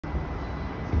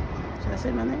Should I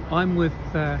say my name? I'm with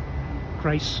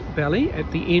Grace Bally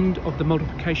at the end of the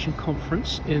Multiplication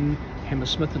Conference in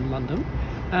Hammersmith in London.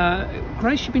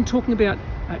 Grace, you've been talking about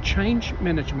change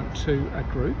management to a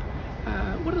group.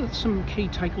 What are some key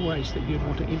takeaways that you'd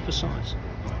want to emphasise?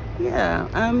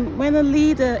 Yeah, when a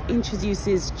leader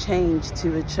introduces change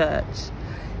to a church,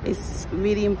 it's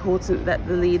really important that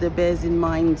the leader bears in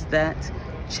mind that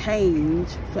change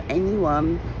for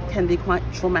anyone can be quite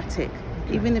traumatic.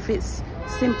 Okay. Even if it's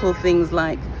simple things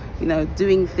like,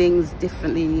 doing things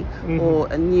differently, or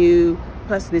a new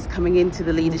person is coming into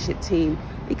the leadership team,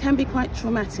 it can be quite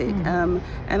traumatic.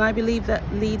 And I believe that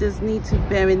leaders need to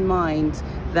bear in mind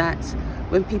that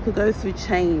when people go through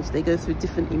change, they go through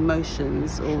different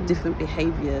emotions or different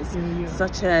behaviours,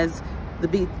 such as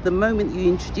the moment you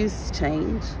introduce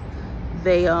change,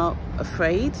 they are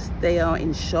afraid, they are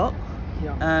in shock,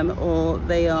 or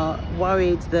they are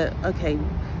worried that, okay,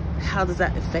 how does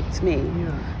that affect me?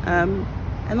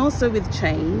 And also with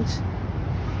change,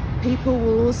 people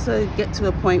will also get to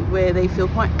a point where they feel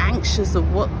quite anxious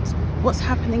of what's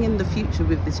happening in the future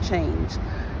with this change.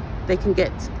 They can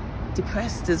get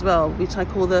depressed as well, which I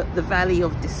call the valley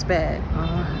of despair.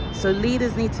 So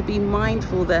leaders need to be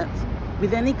mindful that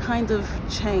with any kind of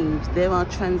change, there are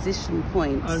transition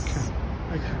points.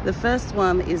 The first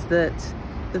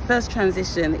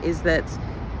transition is that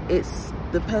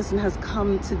the person has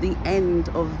come to the end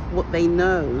of what they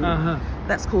know.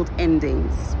 That's called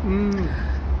endings.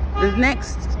 The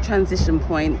next transition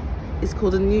point is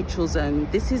called a neutral zone.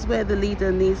 This is where the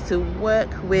leader needs to work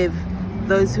with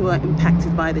those who are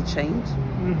impacted by the change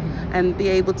and be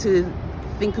able to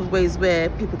think of ways where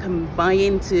people can buy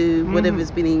into whatever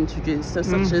has been introduced. So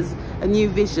such as a new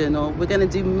vision, or we're going to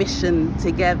do mission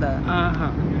together.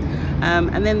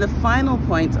 And then the final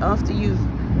point, after you've,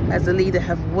 as a leader,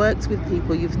 have worked with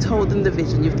people, you've told them the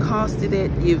vision, you've casted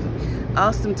it, you've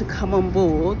asked them to come on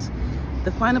board,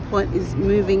 the final point is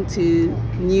moving to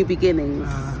new beginnings.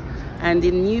 And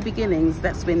in new beginnings,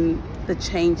 that's when the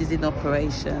change is in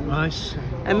operation. I see.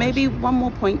 And maybe one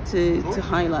more point to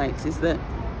highlight is that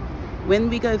when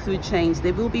we go through change,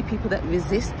 there will be people that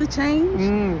resist the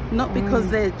change, not because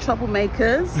they're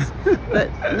troublemakers, but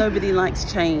nobody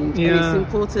likes change. And it's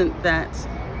important that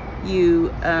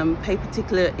you pay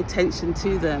particular attention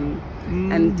to them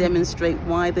and demonstrate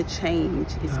why the change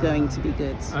is going to be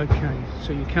good. Okay,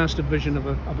 so you cast a vision of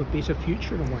a better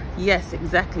future in a way. Yes,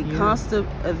 exactly. Cast a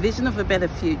vision of a better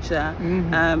future,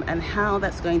 and how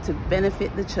that's going to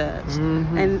benefit the church.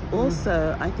 And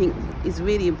also, I think is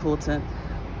really important,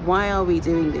 why are we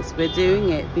doing this? We're doing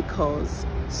it because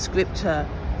Scripture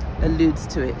alludes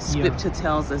to it. Scripture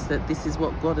tells us that this is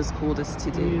what God has called us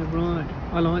to do. Yeah, right.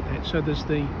 I like that. So there's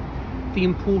the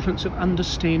importance of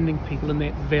understanding people in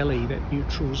that valley, that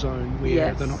neutral zone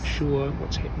where they're not sure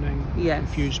what's happening,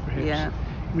 confused perhaps,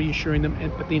 reassuring them,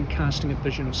 but then casting a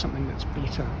vision of something that's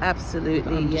better. Absolutely,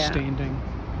 with understanding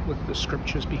with the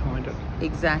scriptures behind it.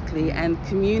 Exactly, and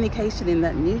communication in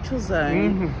that neutral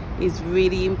zone is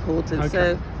really important.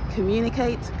 So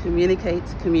communicate.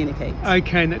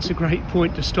 Okay, and that's a great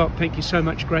point to stop. Thank you so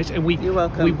much, Grace. And you're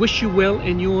welcome. We wish you well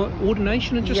in your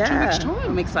ordination in just 2 weeks' time.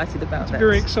 I'm excited about that.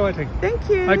 Very exciting. Thank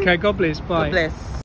you. Okay, God bless. Bye. God bless.